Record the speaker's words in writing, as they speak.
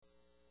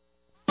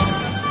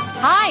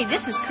Hi,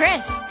 this is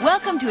Chris.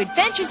 Welcome to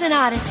Adventures in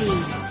Odyssey.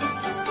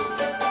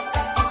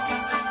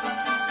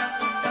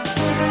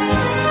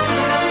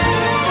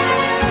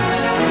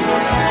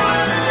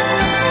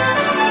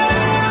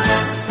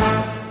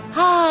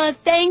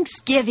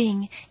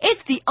 Thanksgiving.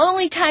 It's the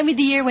only time of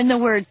the year when the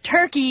word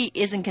turkey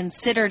isn't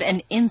considered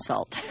an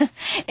insult.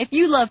 If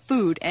you love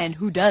food, and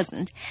who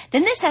doesn't,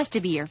 then this has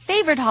to be your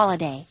favorite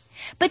holiday.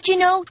 But you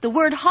know, the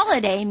word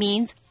holiday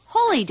means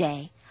holy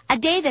day, a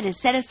day that is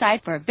set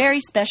aside for a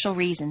very special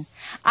reason.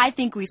 I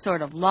think we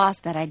sort of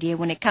lost that idea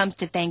when it comes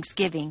to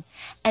Thanksgiving.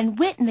 And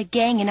Whit and the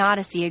gang in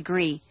Odyssey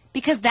agree,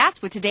 because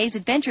that's what today's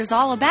adventure is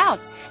all about.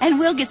 And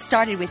we'll get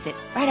started with it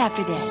right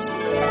after this.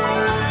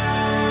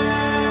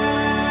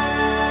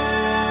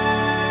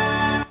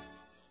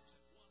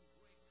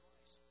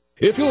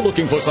 If you're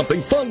looking for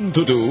something fun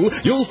to do,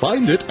 you'll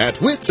find it at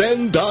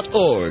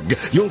witsend.org.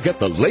 You'll get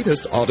the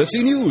latest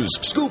Odyssey news,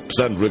 scoops,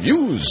 and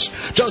reviews.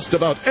 Just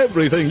about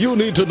everything you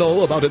need to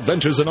know about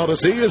Adventures in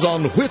Odyssey is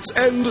on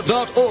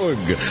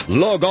witsend.org.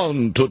 Log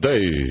on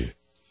today.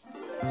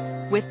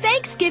 With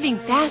Thanksgiving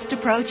fast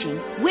approaching,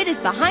 Whit is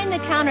behind the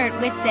counter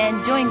at Wits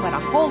End doing what a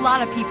whole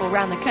lot of people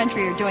around the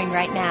country are doing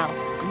right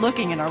now,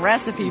 looking in a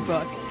recipe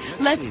book.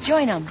 Let's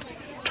join them.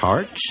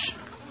 Tarts,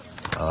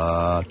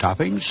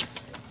 toppings,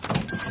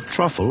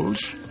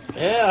 truffles.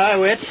 Yeah, hi,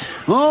 Whit.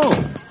 Oh,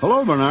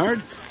 hello, Bernard.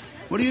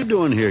 What are you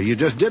doing here? You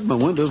just did my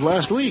windows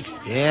last week.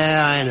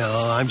 Yeah, I know.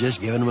 I'm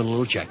just giving them a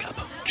little checkup.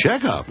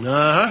 Checkup?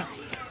 Uh-huh.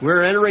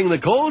 We're entering the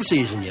cold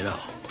season, you know.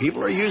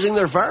 People are using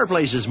their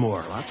fireplaces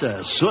more. Lots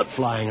of soot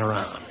flying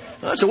around.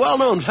 Now, it's a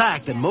well-known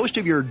fact that most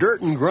of your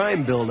dirt and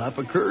grime buildup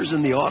occurs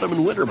in the autumn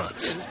and winter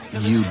months.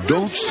 You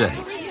don't say.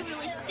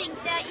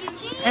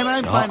 And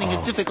I'm finding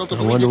it difficult to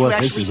believe wonder that you what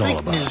this actually is all think,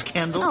 about. Ms.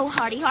 Kendall. Oh,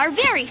 Hardy Har,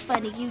 very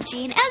funny,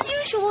 Eugene. As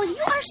usual, you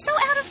are so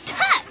out of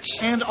touch.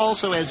 And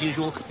also, as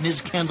usual,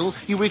 Ms. Kendall,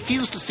 you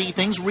refuse to see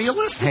things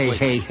realistically.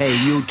 Hey,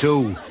 you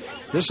two.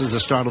 This is the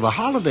start of the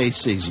holiday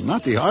season,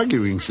 not the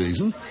arguing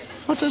season.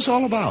 What's this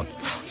all about?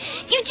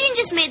 Eugene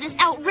just made this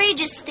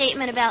outrageous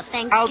statement about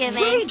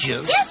Thanksgiving.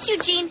 Outrageous? Yes,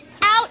 Eugene.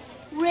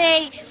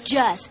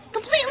 Outrageous.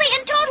 Completely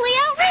and totally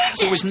outrageous.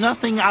 There was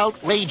nothing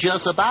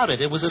outrageous about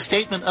it. It was a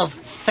statement of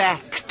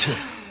fact.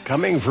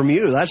 Coming from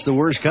you, that's the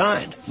worst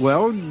kind.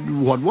 Well,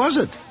 what was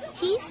it?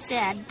 He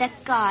said that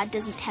God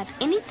doesn't have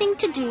anything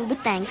to do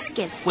with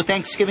Thanksgiving. With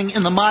Thanksgiving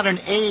in the modern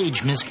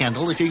age, Miss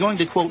Kendall, if you're going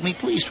to quote me,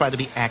 please try to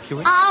be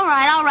accurate. All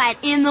right.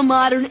 In the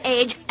modern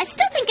age. I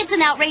still think it's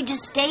an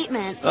outrageous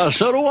statement.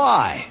 So do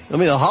I. I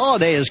mean, the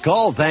holiday is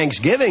called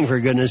Thanksgiving, for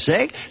goodness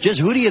sake. Just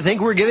who do you think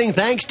we're giving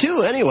thanks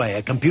to, anyway?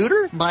 A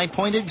computer? My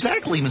point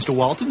exactly, Mr.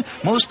 Walton.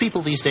 Most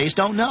people these days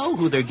don't know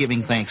who they're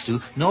giving thanks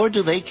to, nor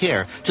do they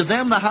care. To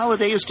them, the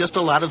holiday is just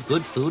a lot of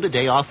good food, a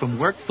day off from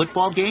work,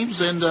 football games,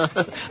 and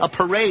a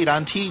parade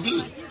on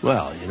TV.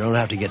 Well, you don't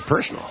have to get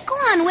personal. Go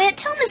on, Whit.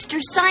 Tell Mr.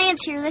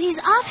 Science here that he's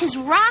off his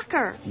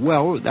rocker.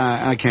 Well,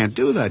 I can't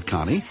do that,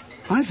 Connie.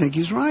 I think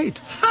he's right.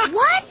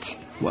 What?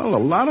 Well, a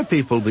lot of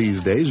people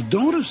these days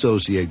don't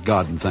associate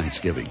God and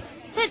Thanksgiving.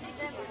 But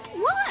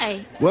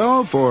why?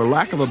 Well, for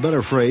lack of a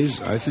better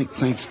phrase, I think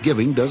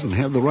Thanksgiving doesn't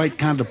have the right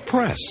kind of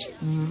press.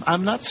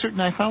 I'm not certain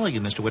I follow you,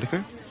 Mr.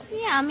 Whitaker.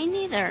 Yeah, me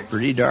neither.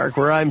 Pretty dark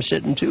where I'm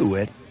sitting, too,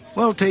 Whit.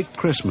 Well, take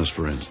Christmas,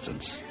 for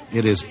instance.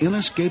 It is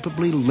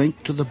inescapably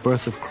linked to the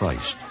birth of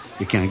Christ.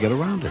 You can't get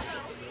around it.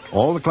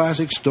 All the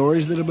classic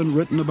stories that have been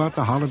written about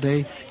the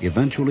holiday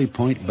eventually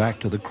point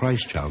back to the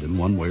Christ child in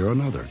one way or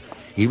another,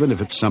 even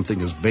if it's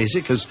something as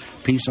basic as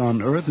peace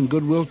on earth and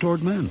goodwill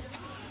toward men.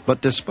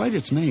 But despite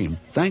its name,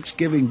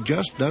 Thanksgiving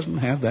just doesn't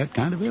have that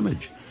kind of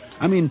image.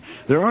 I mean,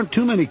 there aren't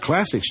too many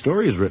classic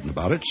stories written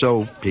about it,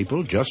 so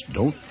people just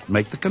don't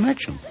make the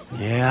connection.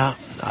 Yeah,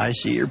 I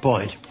see your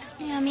point.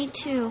 Yeah, me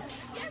too.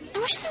 I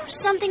wish there was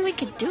something we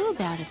could do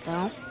about it,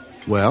 though.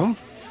 Well,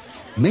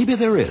 maybe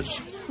there is.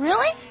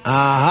 Really?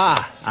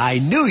 Aha! I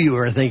knew you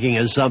were thinking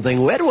of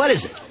something, Whit. What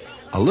is it?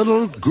 A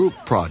little group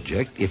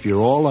project, if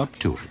you're all up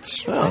to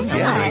it. Well,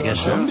 yeah, I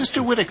guess so.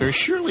 Mr. Whitaker,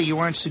 surely you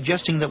aren't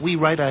suggesting that we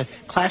write a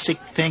classic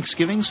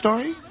Thanksgiving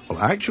story?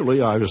 Well,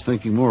 actually, I was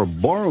thinking more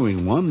of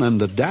borrowing one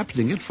and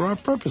adapting it for our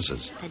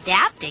purposes.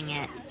 Adapting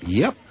it?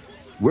 Yep.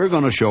 We're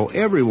going to show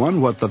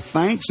everyone what the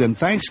thanks and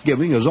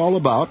Thanksgiving is all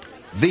about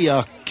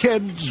via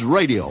Kids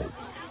Radio.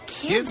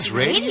 Kids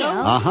Radio?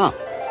 Uh-huh.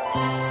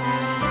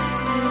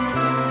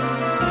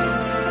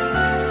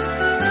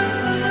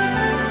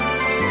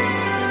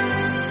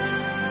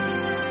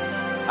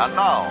 And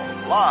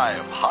now,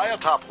 live high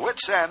atop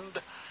Wits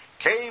End,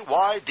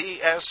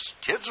 KYDS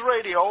Kids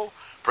Radio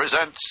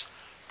presents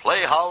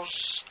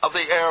Playhouse of the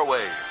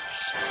Airwaves.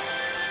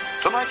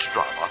 Tonight's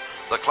drama,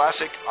 the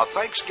classic A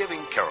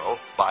Thanksgiving Carol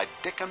by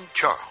Dickon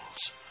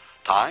Charles.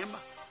 Time,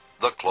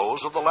 the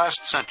close of the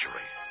last century.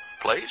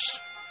 Place,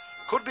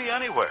 could be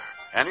anywhere.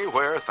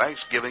 Anywhere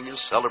Thanksgiving is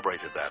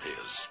celebrated, that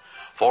is.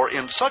 For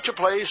in such a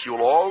place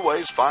you'll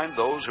always find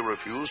those who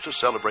refuse to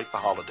celebrate the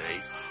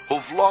holiday,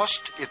 who've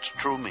lost its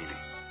true meaning.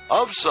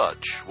 Of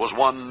such was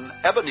one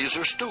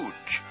Ebenezer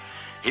Stooge.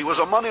 He was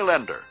a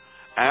moneylender,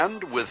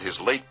 and with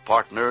his late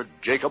partner,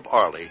 Jacob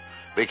Arley,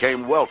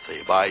 became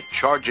wealthy by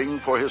charging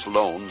for his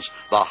loans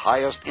the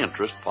highest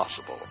interest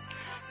possible.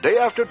 Day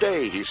after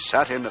day, he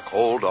sat in a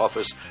cold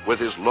office with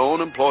his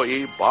lone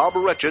employee, Bob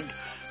Wretched,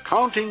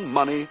 counting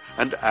money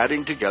and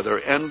adding together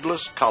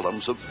endless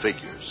columns of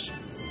figures.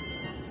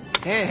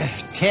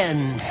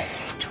 10,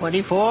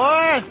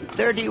 24,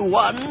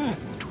 31,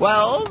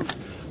 12,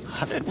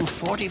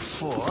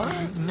 144.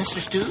 Mr.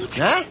 Stooge?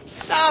 Huh?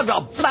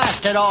 Now,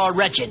 blast it all,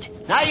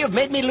 Wretched. Now you've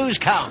made me lose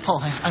count. Oh,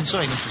 I'm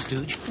sorry, Mr.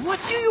 Stooge. What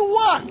do you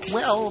want?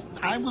 Well,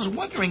 I was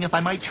wondering if I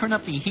might turn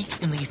up the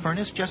heat in the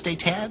furnace just a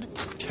tad.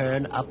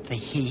 Turn up the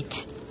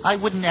heat. I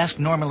wouldn't ask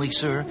normally,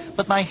 sir,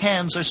 but my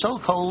hands are so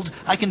cold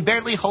I can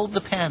barely hold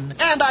the pen.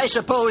 And I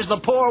suppose the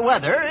poor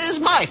weather is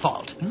my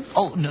fault.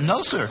 Oh,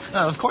 no, sir.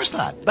 Of course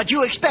not. But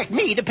you expect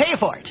me to pay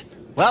for it.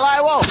 Well,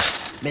 I won't,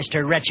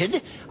 Mr.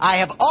 Wretched. I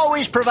have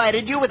always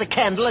provided you with a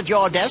candle at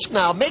your desk.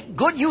 Now make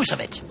good use of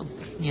it.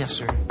 Yes,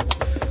 sir.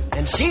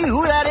 And see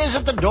who that is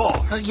at the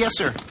door. Yes,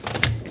 sir.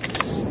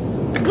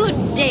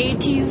 Good day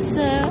to you,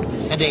 sir.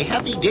 And a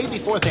happy day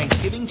before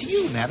Thanksgiving to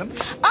you, madam.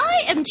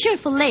 I am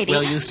Cheerful Lady.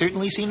 Well, you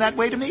certainly seem that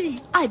way to me.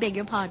 I beg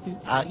your pardon.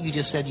 You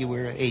just said you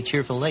were a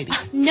cheerful lady.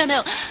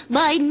 No.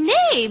 My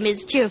name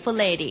is Cheerful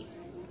Lady.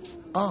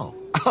 Oh,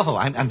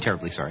 I'm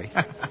terribly sorry.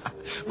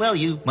 Well,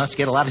 you must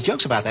get a lot of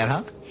jokes about that,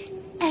 huh?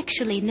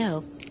 Actually,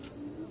 no.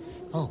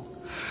 Oh.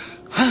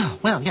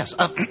 Well, yes.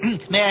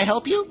 May I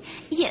help you?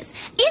 Yes.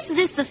 Is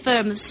this the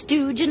firm of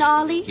Stooge and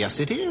Arley? Yes,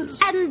 it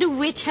is. And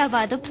which have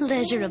I the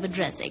pleasure of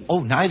addressing? Oh,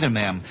 neither,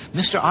 ma'am.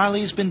 Mr.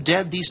 Arley's been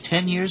dead these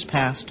 10 years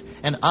past,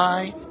 and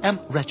I am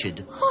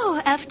wretched.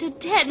 Oh, after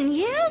 10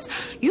 years?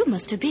 You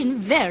must have been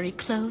very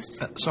close.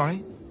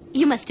 Sorry?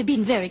 You must have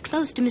been very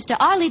close to Mr.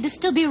 Arley to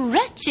still be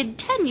wretched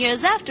 10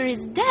 years after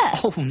his death.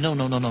 Oh,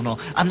 no.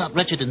 I'm not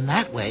wretched in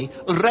that way.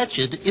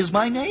 Wretched is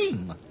my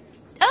name.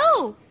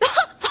 Oh!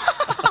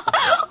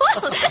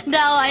 Well,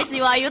 now I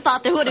see why you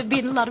thought there would have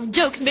been a lot of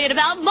jokes made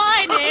about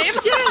my name.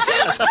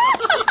 Yes.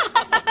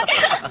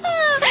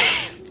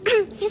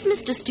 Is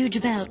Mr. Stooge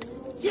about?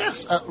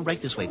 Yes,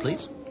 right this way,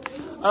 please.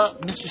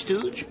 Mr.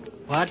 Stooge?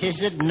 What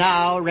is it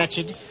now,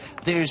 Wretched?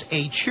 There's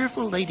a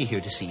cheerful lady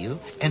here to see you,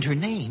 and her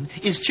name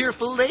is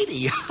Cheerful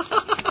Lady.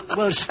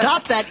 Well,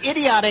 stop that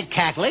idiotic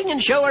cackling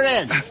and show her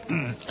in.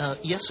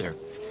 Yes, sir.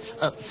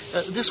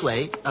 This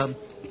way.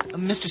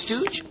 Mr.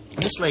 Stooge,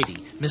 Miss Lady.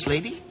 Miss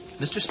Lady,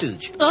 Mr.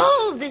 Stooge.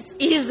 Oh, this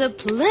is a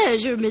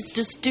pleasure,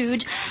 Mr.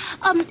 Stooge.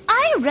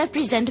 I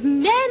represent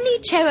many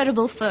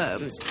charitable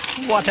firms.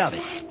 What of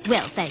it?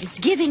 Well,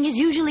 Thanksgiving is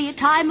usually a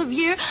time of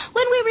year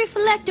when we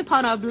reflect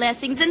upon our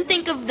blessings and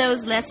think of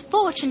those less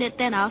fortunate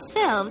than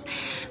ourselves.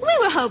 We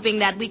were hoping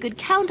that we could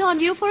count on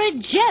you for a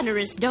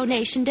generous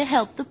donation to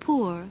help the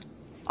poor.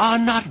 Are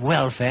not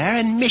welfare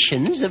and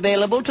missions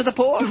available to the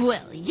poor?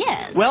 Well,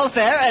 yes.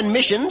 Welfare and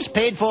missions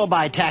paid for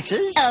by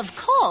taxes? Of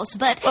course,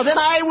 but... Well, then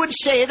I would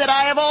say that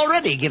I have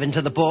already given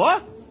to the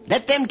poor.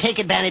 Let them take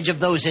advantage of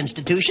those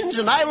institutions,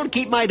 and I will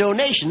keep my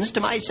donations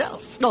to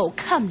myself. Oh,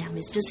 come now,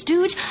 Mr.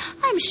 Stooge.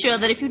 I'm sure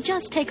that if you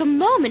just take a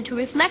moment to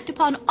reflect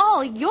upon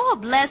all your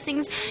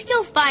blessings,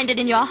 you'll find it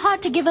in your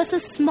heart to give us a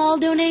small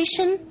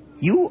donation.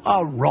 You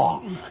are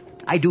wrong.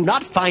 I do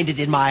not find it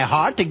in my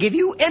heart to give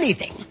you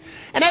anything.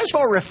 And as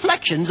for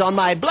reflections on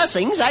my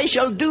blessings, I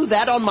shall do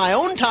that on my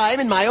own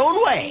time in my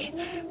own way.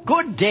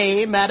 Good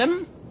day,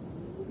 madam.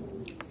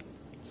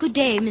 Good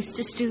day,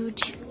 Mr.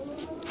 Stooge.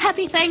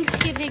 Happy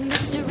Thanksgiving,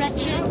 Mr.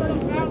 Wretched.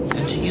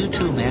 And to you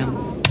too,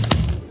 ma'am.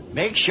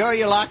 Make sure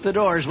you lock the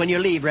doors when you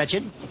leave,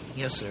 Wretched.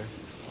 Yes, sir.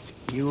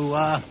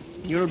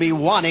 You'll be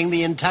wanting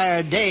the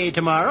entire day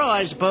tomorrow,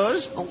 I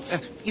suppose. Oh,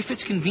 if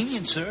it's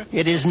convenient, sir.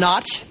 It is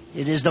not.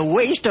 It is the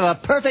waste of a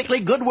perfectly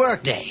good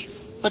work day.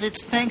 But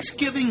it's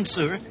Thanksgiving,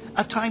 sir.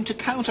 A time to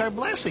count our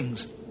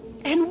blessings.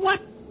 And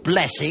what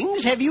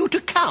blessings have you to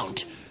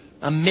count?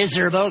 A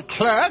miserable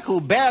clerk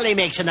who barely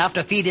makes enough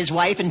to feed his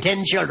wife and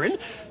 10 children.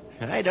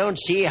 I don't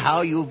see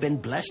how you've been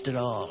blessed at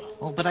all.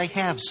 Oh, but I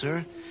have,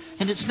 sir.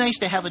 And it's nice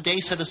to have a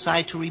day set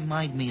aside to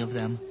remind me of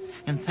them.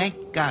 And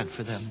thank God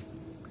for them.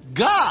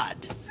 God!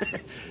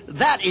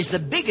 That is the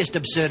biggest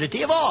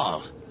absurdity of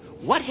all.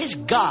 What has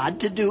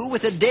God to do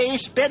with a day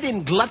spent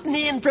in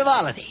gluttony and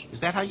frivolity? Is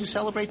that how you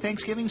celebrate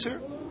Thanksgiving,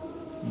 sir?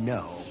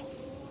 No,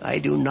 I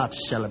do not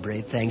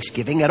celebrate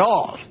Thanksgiving at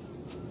all.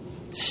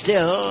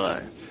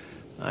 Still,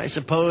 I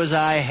suppose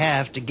I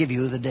have to give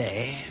you the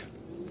day.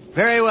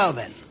 Very well,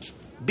 then.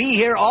 Be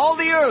here all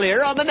the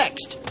earlier on the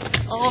next.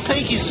 Oh,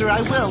 thank you, sir.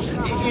 I will.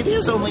 It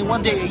is only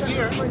one day a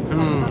year.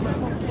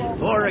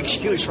 Poor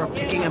excuse for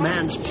picking a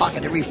man's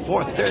pocket every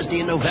fourth Thursday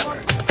in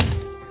November.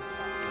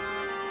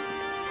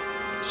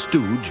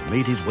 Stooge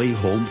made his way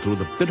home through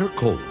the bitter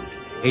cold,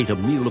 ate a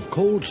meal of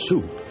cold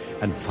soup,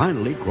 and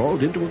finally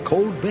crawled into a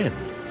cold bed.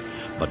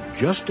 But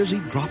just as he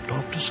dropped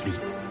off to sleep,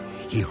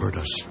 he heard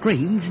a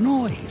strange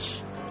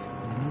noise.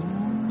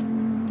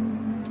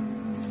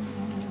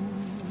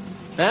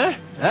 Huh?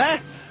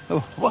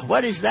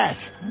 What is that?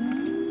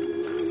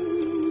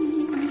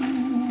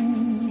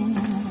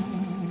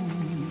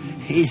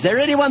 Is there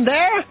anyone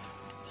there?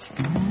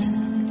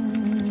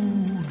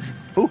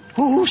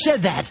 Who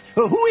said that?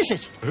 Who is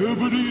it?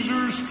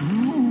 Ebenezer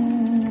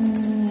Scrooge.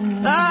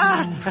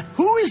 Ah,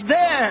 who is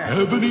there?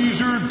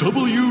 Ebenezer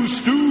W.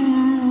 Stooge.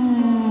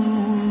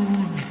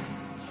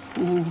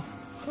 Who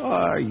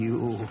are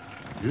you?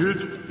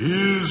 It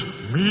is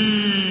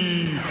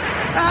me.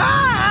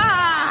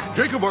 Ah!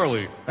 Jacob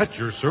Arley, at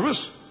your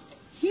service.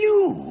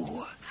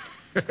 You.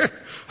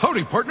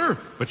 Howdy, partner.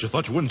 Bet you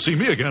thought you wouldn't see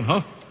me again,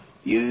 huh?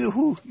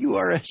 You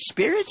are a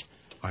spirit?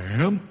 I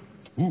am?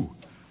 Ooh.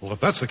 Well, if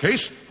that's the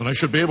case, then I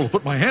should be able to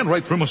put my hand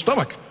right through my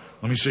stomach.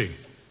 Let me see.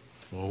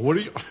 Well, what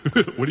do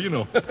you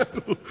know?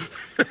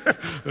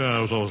 I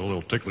was always a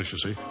little ticklish, you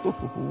see.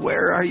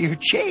 Where are your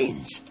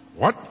chains?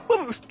 What?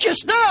 Well,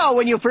 just now,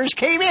 when you first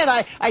came in,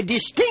 I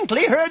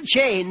distinctly heard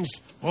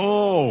chains.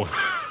 Oh,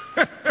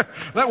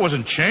 that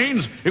wasn't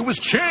chains. It was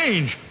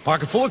change.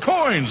 Pocket full of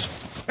coins.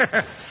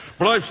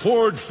 But I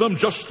forged them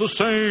just the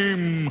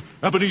same.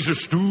 Ebenezer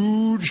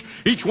Stooge.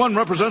 Each one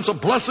represents a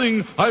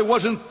blessing I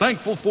wasn't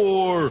thankful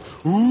for.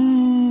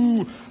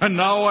 Ooh. And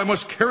now I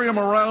must carry them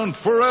around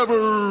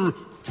forever.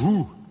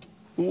 Ooh.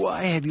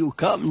 Why have you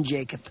come,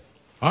 Jacob?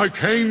 I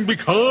came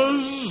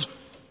because...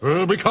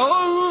 Why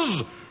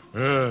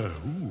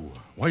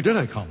did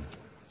I come?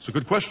 It's a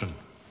good question.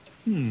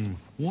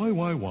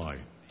 Why?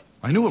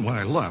 I knew it when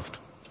I left.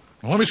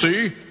 Well, let me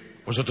see.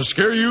 Was it to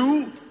scare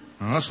you?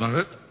 No, that's not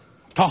it.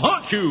 To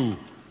haunt you?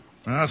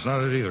 No, that's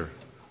not it either.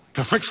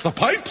 To fix the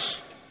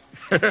pipes?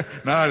 No,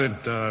 I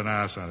didn't. No,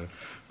 that's not it.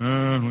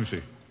 Let me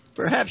see.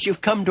 Perhaps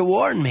you've come to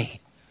warn me.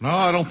 No,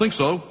 I don't think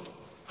so.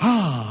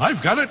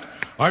 I've got it.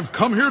 I've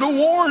come here to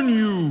warn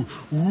you.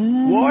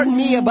 Ooh. Warn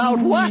me about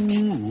what?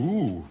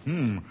 Ooh.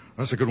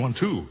 That's a good one,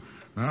 too.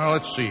 Now,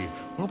 let's see.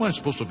 What am I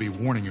supposed to be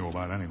warning you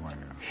about anyway?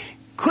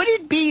 Could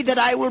it be that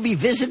I will be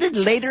visited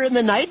later in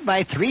the night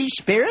by 3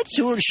 spirits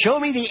who will show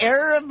me the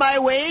error of my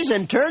ways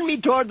and turn me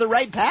toward the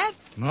right path?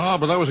 No,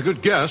 but that was a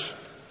good guess.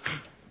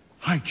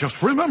 I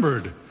just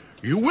remembered.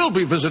 You will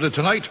be visited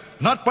tonight,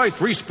 not by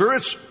 3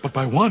 spirits, but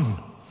by 1.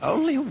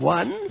 Only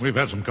 1? We've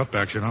had some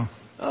cutbacks, you know.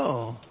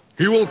 Oh.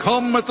 He will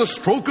come at the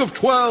stroke of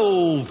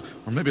 12.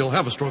 Or maybe he'll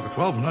have a stroke of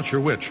 12, I'm not sure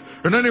which.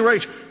 At any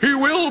rate, he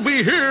will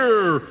be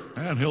here.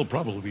 And he'll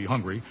probably be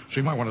hungry, so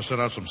you might want to set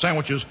out some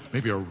sandwiches,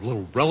 maybe a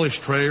little relish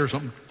tray or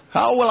something.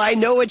 How will I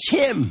know it's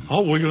him?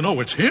 How will you know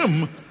it's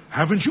him?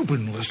 Haven't you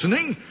been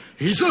listening?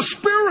 He's a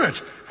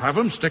spirit. Have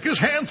him stick his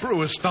hand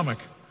through his stomach.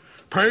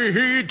 Pay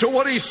heed to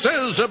what he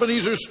says,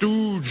 Ebenezer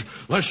Stooge,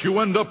 lest you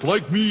end up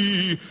like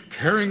me,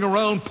 carrying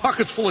around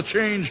pockets full of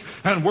change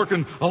and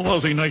working a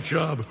lousy night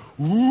job.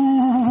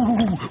 Ooh.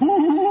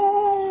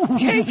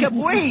 Jacob,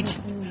 wait!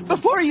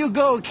 Before you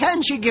go,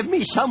 can't you give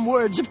me some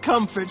words of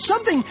comfort,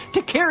 something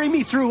to carry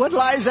me through what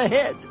lies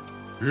ahead?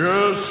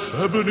 Yes,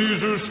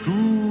 Ebenezer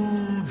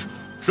Stooge.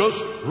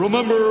 Just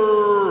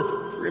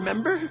remember...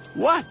 Remember?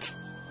 What?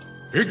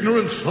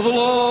 Ignorance of the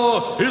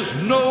law is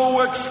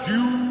no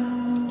excuse.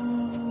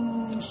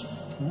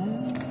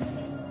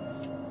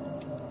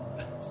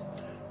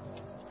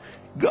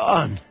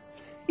 Gone.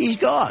 He's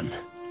gone.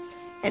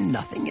 And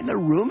nothing in the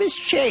room has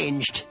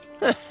changed.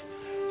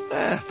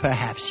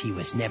 Perhaps he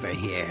was never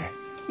here.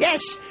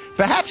 Yes,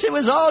 perhaps it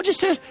was all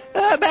just a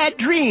bad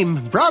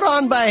dream brought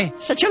on by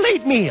such a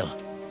late meal.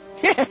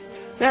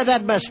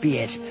 That must be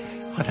it.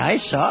 What I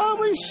saw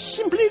was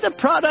simply the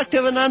product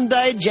of an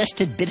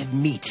undigested bit of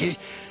meat.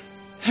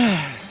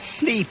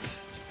 Sleep.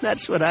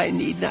 That's what I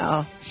need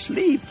now.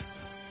 Sleep.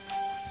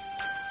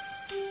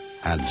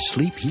 And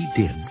sleep he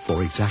did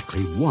for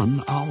exactly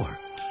 1 hour.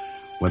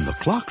 When the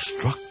clock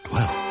struck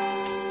 12.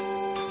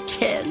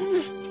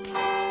 10,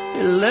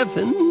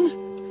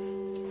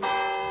 11,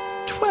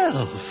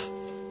 12.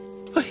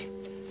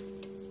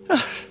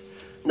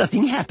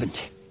 Nothing happened.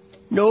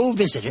 No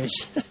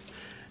visitors.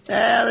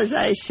 Well, as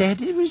I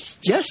said, it was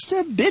just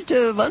a bit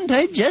of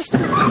undigested.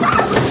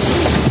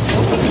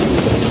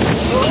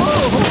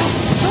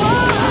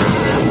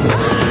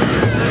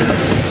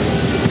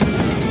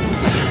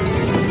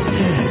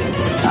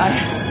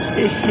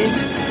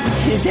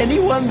 Is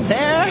anyone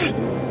there?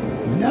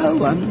 No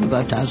one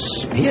but a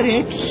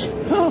spirit.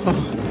 Oh,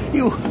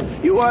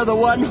 you are the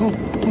one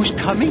whose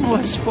coming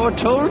was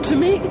foretold to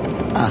me?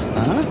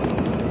 Uh-huh.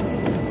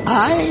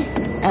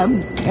 I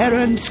am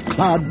Terence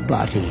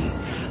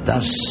Clodbody,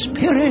 the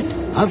spirit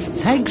of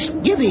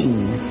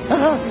Thanksgiving.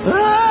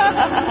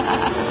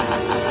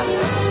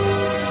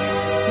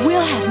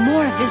 We'll have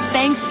more of this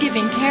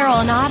Thanksgiving carol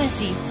and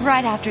Odyssey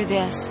right after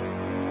this.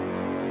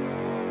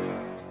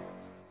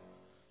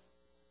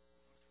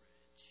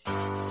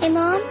 Hey,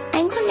 Mom,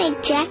 I'm going to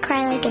make Jack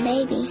cry like a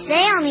baby.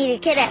 Today I'll meet a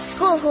kid at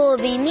school who will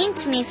be mean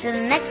to me for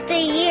the next 3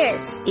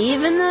 years.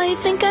 Even though you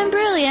think I'm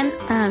brilliant,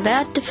 I'm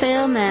about to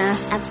fail math.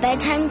 At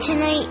bedtime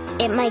tonight,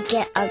 it might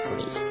get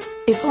ugly.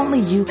 If only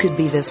you could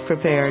be this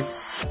prepared.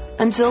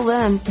 Until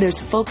then, there's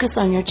Focus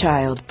on Your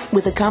Child.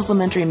 With a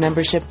complimentary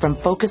membership from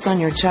Focus on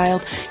Your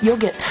Child, you'll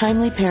get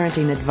timely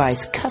parenting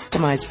advice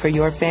customized for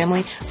your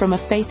family from a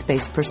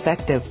faith-based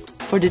perspective.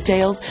 For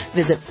details,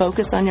 visit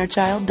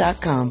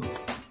FocusOnYourChild.com.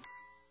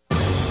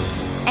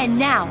 And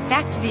now,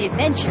 back to the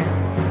adventure.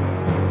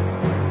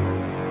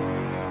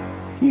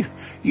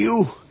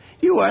 You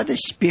are the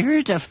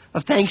spirit of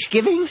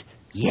Thanksgiving?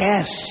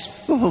 Yes.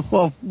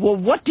 Well,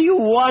 what do you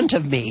want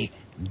of me?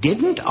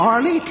 Didn't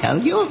Arlie tell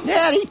you?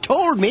 Yeah, he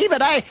told me,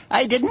 but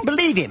I didn't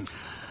believe him.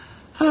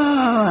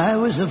 Oh, I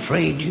was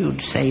afraid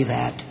you'd say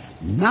that.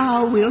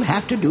 Now we'll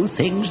have to do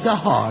things the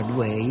hard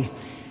way.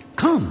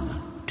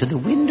 Come to the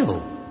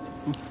window.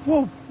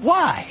 Well,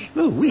 why?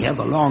 Well, we have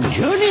a long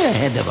journey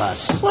ahead of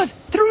us. What,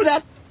 through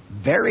that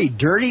very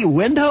dirty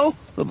window?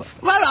 Well,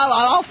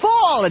 I'll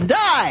fall and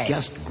die.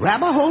 Just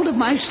grab a hold of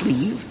my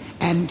sleeve,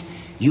 and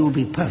you'll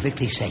be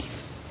perfectly safe.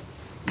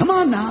 Come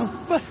on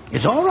now.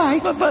 It's all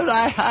right. But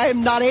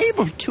I'm not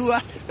able to.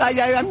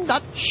 I'm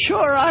not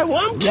sure I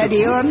want to.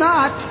 Ready or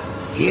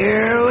not,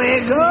 here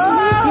we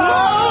go.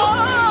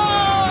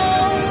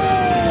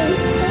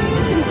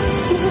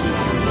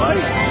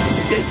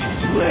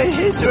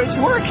 It's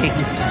working.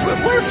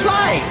 We're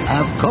flying.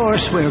 Of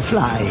course we're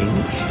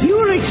flying. You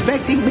were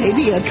expecting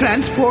maybe a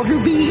transporter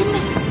beam?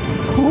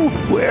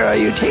 Where are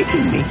you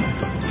taking me?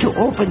 To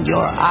open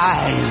your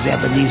eyes,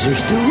 Ebenezer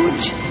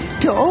Stooge.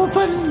 To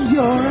open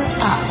your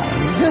eyes.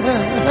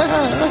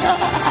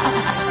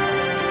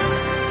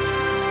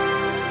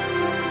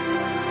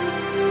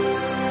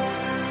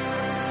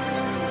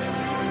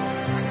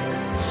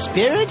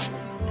 Spirit,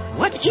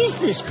 what is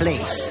this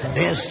place?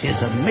 This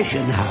is a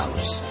mission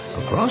house.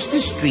 Across the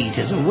street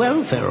is a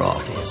welfare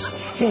office.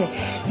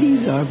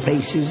 These are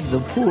places the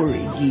poor,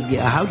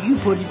 how do you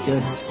put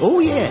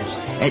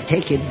it?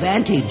 Take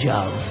advantage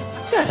of.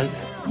 Well,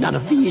 none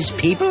of these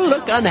people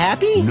look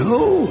unhappy.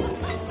 No,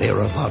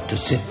 they're about to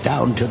sit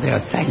down to their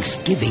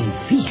Thanksgiving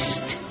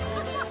feast.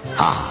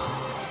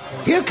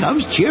 Here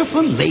comes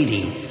Cheerful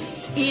Lady.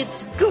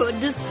 It's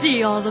good to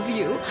see all of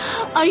you.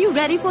 Are you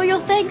ready for your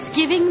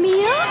Thanksgiving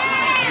meal?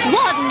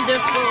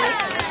 Wonderful.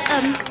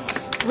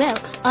 Well,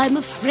 I'm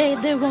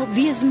afraid there won't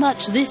be as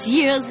much this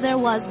year as there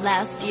was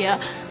last year.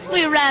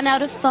 We ran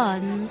out of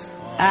funds.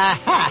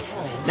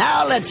 Aha!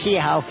 Now let's see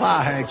how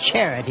far her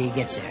charity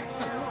gets her.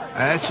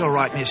 That's all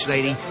right, Miss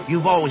Lady.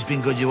 You've always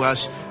been good to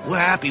us. We're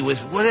happy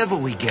with whatever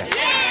we get.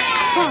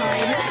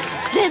 Fine.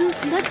 Then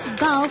let's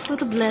bow for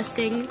the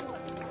blessing.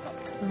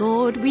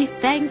 Lord, we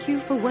thank you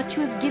for what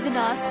you have given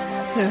us.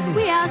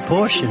 We ask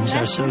portions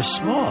are so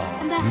small.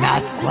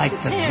 Not quite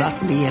the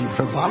gluttony and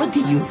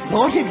frivolity you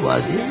thought it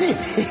was, is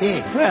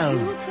it? Well,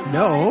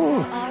 no.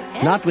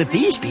 Not with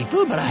these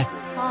people, but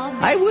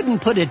I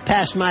wouldn't put it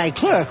past my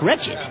clerk,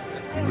 Wretched.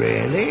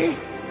 Really?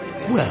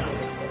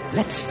 Well,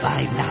 let's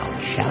find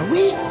out, shall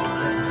we?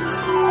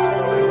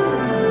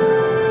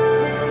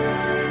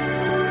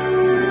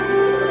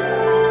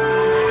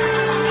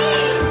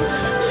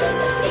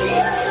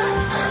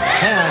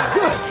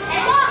 Good.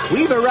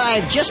 We've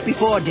arrived just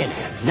before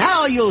dinner.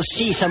 Now you'll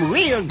see some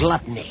real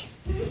gluttony.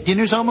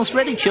 Dinner's almost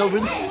ready,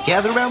 children.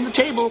 Gather around the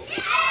table.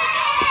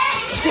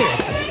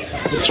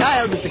 Spirit, the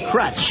child with the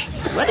crutch.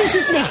 What is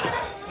his name?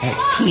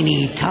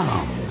 Teeny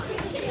Tom.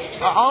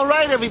 All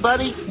right,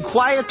 everybody.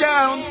 Quiet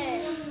down.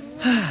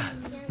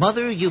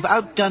 Mother, you've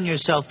outdone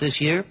yourself this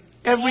year.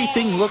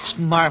 Everything looks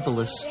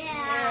marvelous.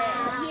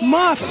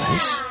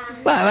 Marvelous?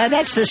 Well,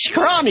 that's the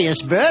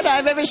scrawniest bird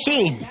I've ever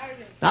seen.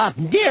 Not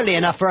nearly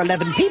enough for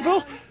 11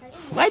 people.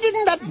 Why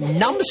didn't that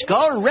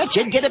numbskull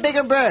Wretched get a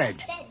bigger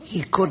bird?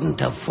 He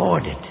couldn't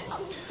afford it.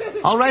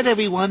 All right,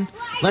 everyone.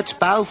 Let's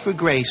bow for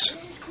grace.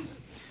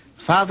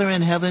 Father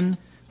in heaven,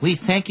 we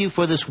thank you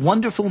for this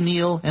wonderful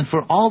meal and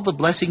for all the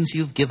blessings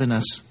you've given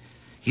us.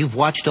 You've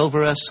watched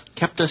over us,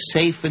 kept us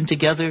safe and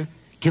together,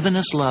 given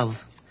us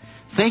love.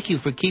 Thank you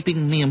for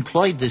keeping me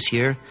employed this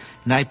year,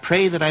 and I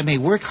pray that I may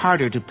work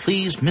harder to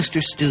please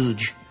Mr.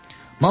 Stooge.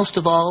 Most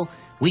of all,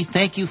 we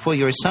thank you for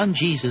your Son,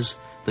 Jesus,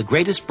 the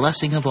greatest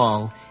blessing of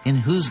all, in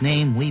whose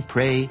name we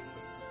pray.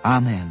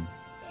 Amen.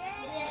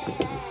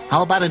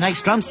 How about a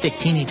nice drumstick,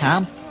 Teeny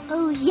Tom?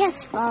 Oh,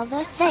 yes,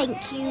 Father.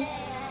 Thank you.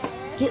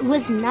 It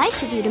was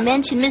nice of you to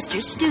mention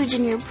Mr. Stooge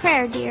in your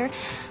prayer, dear,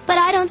 but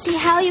I don't see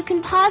how you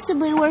can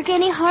possibly work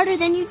any harder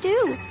than you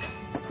do.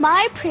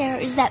 My prayer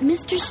is that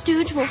Mr.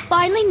 Stooge will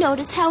finally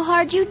notice how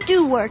hard you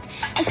do work,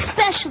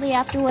 especially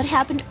after what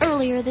happened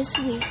earlier this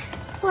week.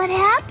 What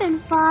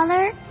happened,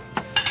 Father?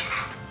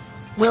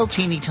 Well,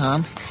 Teeny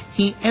Tom,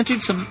 he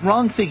entered some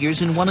wrong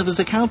figures in one of his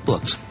account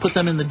books, put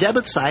them in the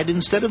debit side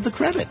instead of the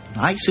credit.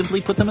 I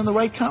simply put them in the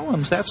right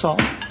columns, that's all.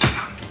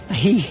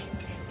 He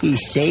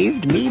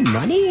saved me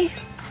money?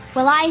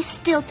 Well, I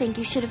still think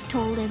you should have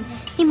told him.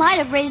 He might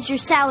have raised your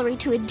salary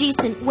to a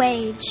decent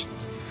wage.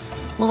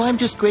 Well, I'm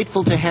just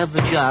grateful to have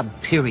the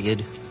job,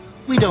 period.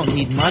 We don't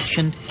need much,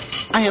 and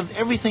I have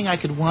everything I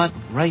could want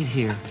right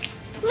here.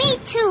 Me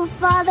too,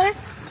 Father.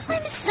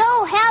 I'm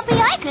so happy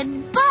I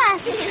could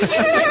bust.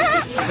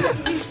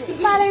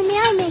 Father, may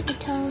I make a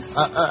toast?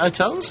 A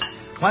toast?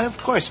 Why, of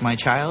course, my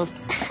child.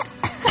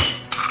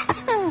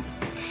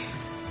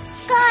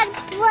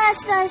 God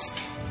bless us,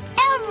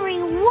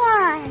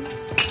 everyone.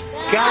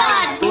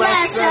 God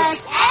bless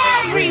us,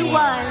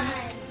 everyone.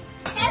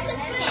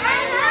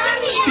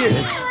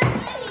 Spirit,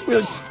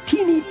 will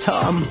Teeny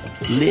Tom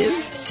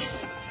live?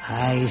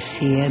 I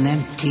see an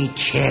empty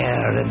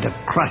chair and a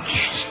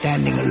crutch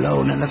standing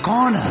alone in the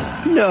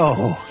corner.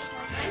 No,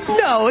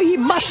 he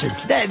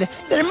mustn't.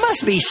 There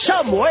must be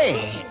some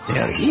way.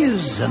 There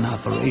is an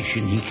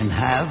operation he can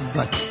have,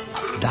 but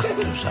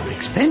doctors are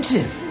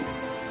expensive.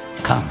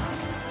 Come,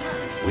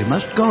 we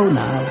must go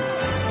now.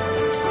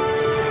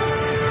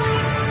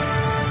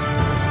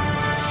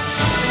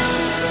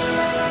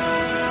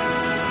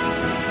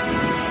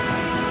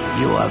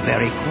 You are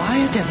very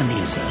quiet,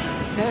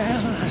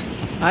 Ebenezer.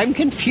 I'm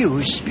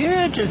confused,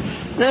 Spirit.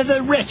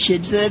 The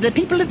wretched, the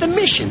people at the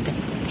mission,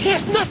 they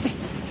have nothing.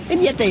 And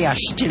yet they are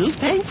still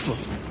thankful.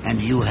 And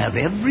you have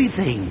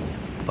everything,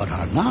 but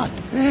are not.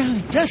 Well,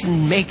 it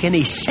doesn't make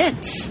any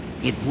sense.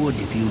 It would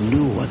if you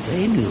knew what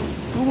they knew.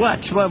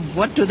 What?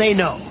 What do they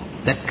know?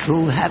 That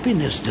true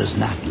happiness does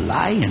not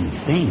lie in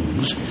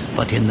things,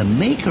 but in the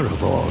maker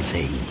of all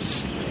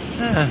things.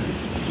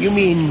 You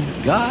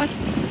mean God?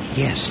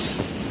 Yes.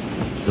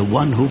 The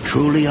one who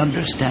truly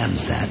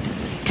understands that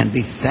can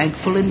be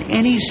thankful in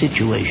any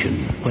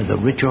situation, whether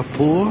rich or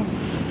poor,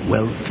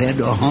 well-fed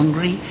or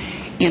hungry,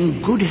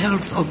 in good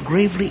health or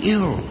gravely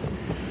ill.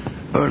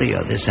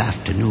 Earlier this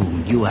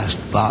afternoon, you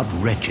asked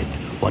Bob Wretched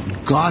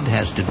what God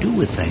has to do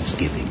with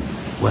Thanksgiving.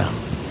 Well,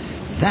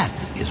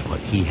 that is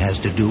what he has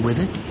to do with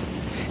it.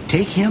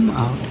 Take him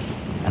out,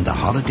 and the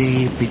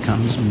holiday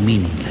becomes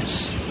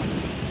meaningless.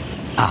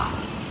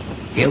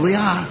 Here we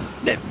are.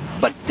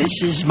 But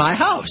this is my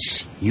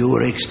house. You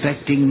were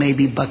expecting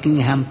maybe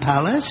Buckingham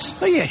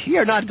Palace? Oh,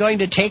 you're not going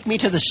to take me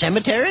to the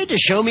cemetery to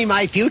show me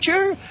my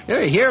future?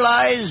 Here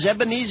lies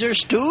Ebenezer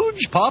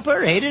Stooge,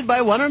 pauper, hated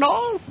by one and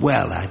all?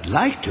 Well, I'd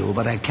like to,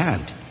 but I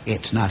can't.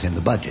 It's not in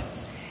the budget.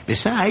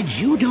 Besides,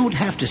 you don't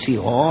have to see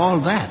all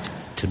that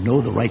to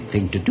know the right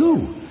thing to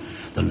do.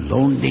 The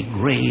lonely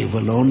grave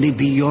will only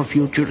be your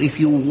future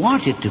if you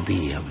want it to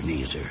be,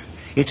 Ebenezer.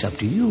 It's up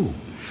to you.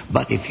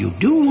 But if you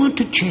do want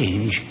to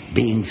change,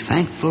 being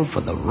thankful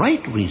for the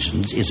right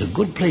reasons is a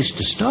good place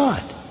to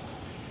start.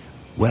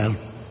 Well,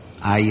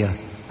 I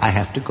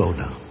have to go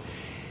now.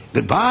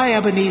 Goodbye,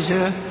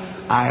 Ebenezer.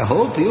 I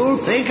hope you'll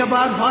think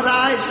about what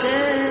I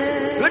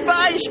said.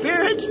 Goodbye,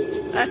 Spirit.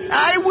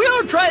 I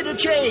will try to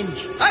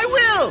change. I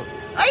will.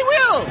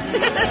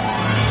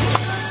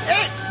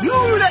 Hey,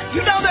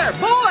 you down there,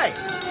 boy.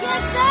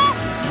 Yes,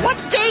 sir?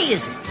 What day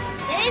is it?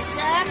 Day,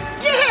 sir.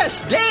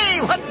 Yes, day.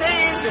 What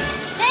day is it?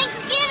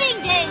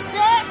 Thanksgiving Day,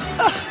 sir.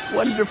 Oh,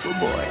 wonderful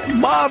boy.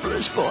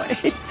 Marvelous boy.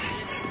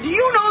 Do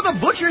you know the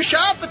butcher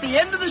shop at the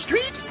end of the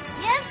street?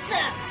 Yes,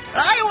 sir.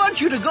 I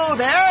want you to go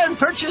there and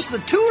purchase the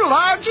 2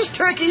 largest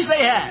turkeys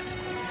they have.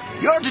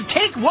 You're to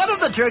take one of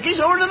the turkeys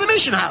over to the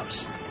mission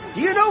house.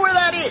 Do you know where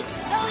that is?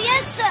 Oh,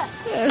 yes,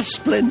 sir.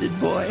 Splendid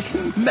boy.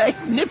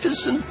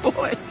 Magnificent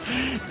boy.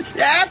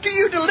 After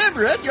you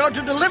deliver it, you're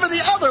to deliver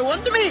the other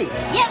one to me.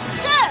 Yes,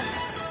 sir.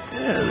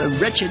 The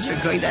wretches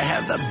are going to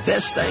have the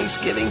best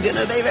Thanksgiving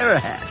dinner they've ever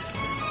had.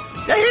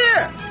 Now,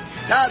 here.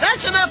 Now,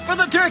 that's enough for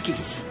the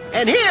turkeys.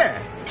 And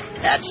here,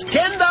 that's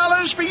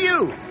 $10 for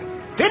you.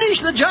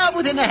 Finish the job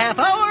within a half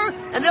hour,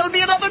 and there'll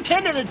be another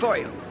 10 in it for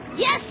you.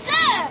 Yes,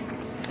 sir.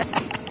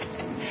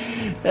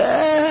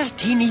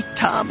 Teeny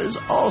Tom is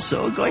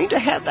also going to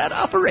have that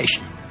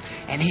operation.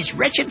 And his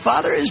wretched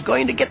father is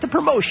going to get the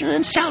promotion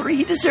and salary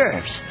he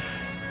deserves.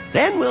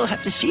 Then we'll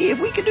have to see if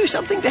we can do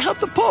something to help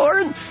the poor.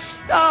 And,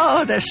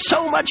 there's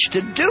so much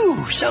to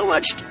do. So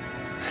much to...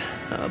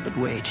 Oh, but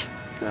wait.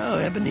 Oh,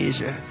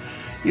 Ebenezer,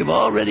 you've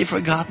already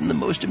forgotten the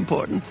most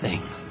important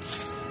thing.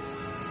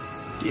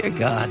 Dear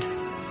God,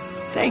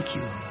 thank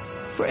you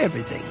for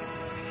everything.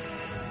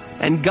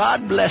 And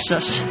God bless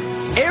us,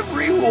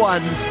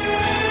 everyone.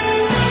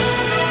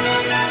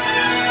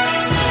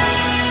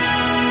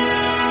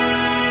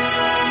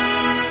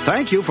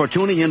 Thank you for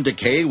tuning in to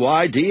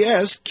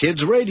KYDS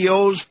Kids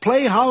Radio's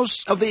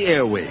Playhouse of the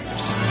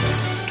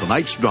Airwaves.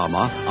 Tonight's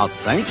drama, A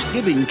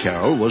Thanksgiving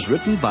Carol, was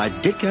written by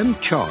Dick and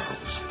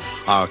Charles.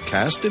 Our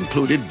cast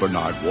included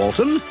Bernard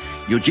Walton,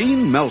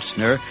 Eugene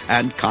Meltzner,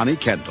 and Connie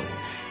Kendall.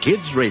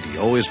 Kids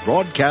Radio is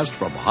broadcast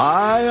from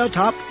high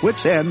atop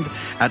Whit's End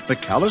at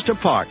McAllister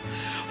Park.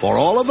 For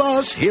all of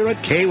us here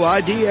at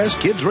KYDS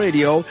Kids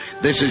Radio,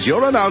 this is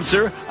your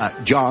announcer,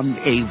 John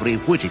Avery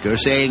Whittaker,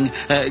 saying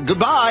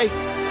goodbye.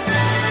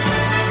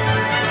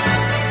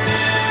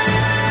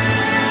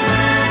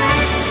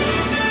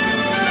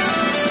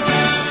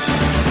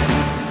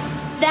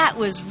 That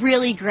was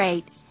really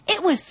great.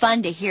 It was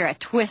fun to hear a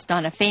twist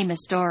on a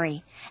famous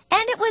story.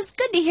 And it was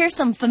good to hear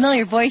some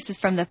familiar voices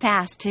from the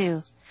past,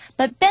 too.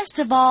 But best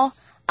of all,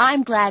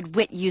 I'm glad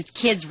Whit used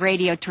Kids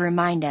Radio to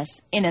remind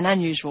us, in an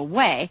unusual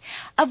way,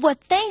 of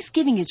what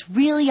Thanksgiving is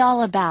really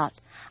all about.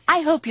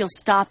 I hope you'll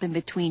stop in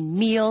between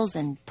meals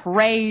and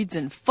parades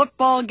and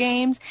football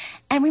games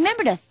and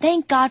remember to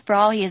thank God for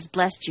all He has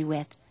blessed you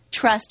with.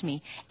 Trust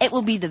me, it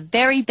will be the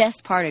very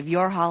best part of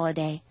your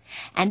holiday.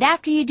 And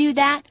after you do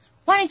that,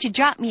 why don't you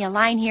drop me a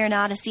line here in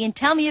Odyssey and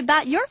tell me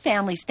about your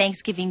family's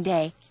Thanksgiving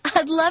Day?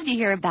 I'd love to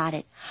hear about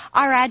it.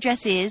 Our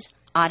address is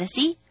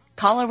Odyssey,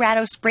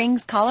 Colorado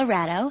Springs,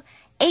 Colorado,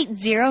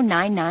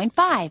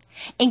 80995.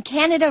 In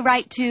Canada,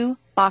 write to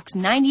Box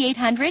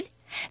 9800,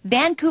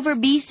 Vancouver,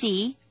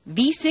 BC,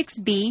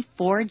 V6B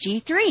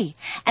 4G3.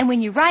 And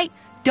when you write,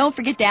 don't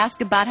forget to ask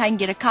about how you can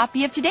get a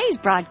copy of today's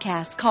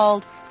broadcast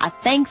called A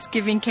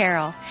Thanksgiving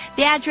Carol.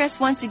 The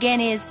address once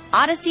again is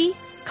Odyssey,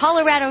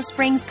 Colorado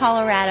Springs,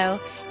 Colorado,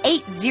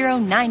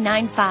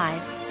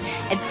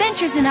 80995.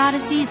 Adventures in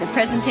Odyssey is a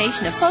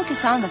presentation of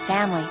Focus on the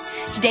Family.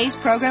 Today's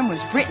program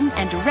was written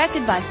and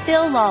directed by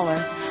Phil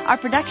Lawler. Our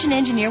production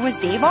engineer was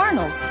Dave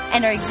Arnold,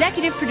 and our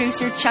executive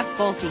producer, Chuck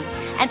Bolte.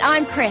 And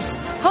I'm Chris,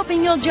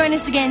 hoping you'll join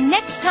us again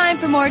next time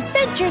for more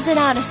Adventures in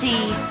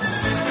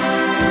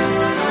Odyssey.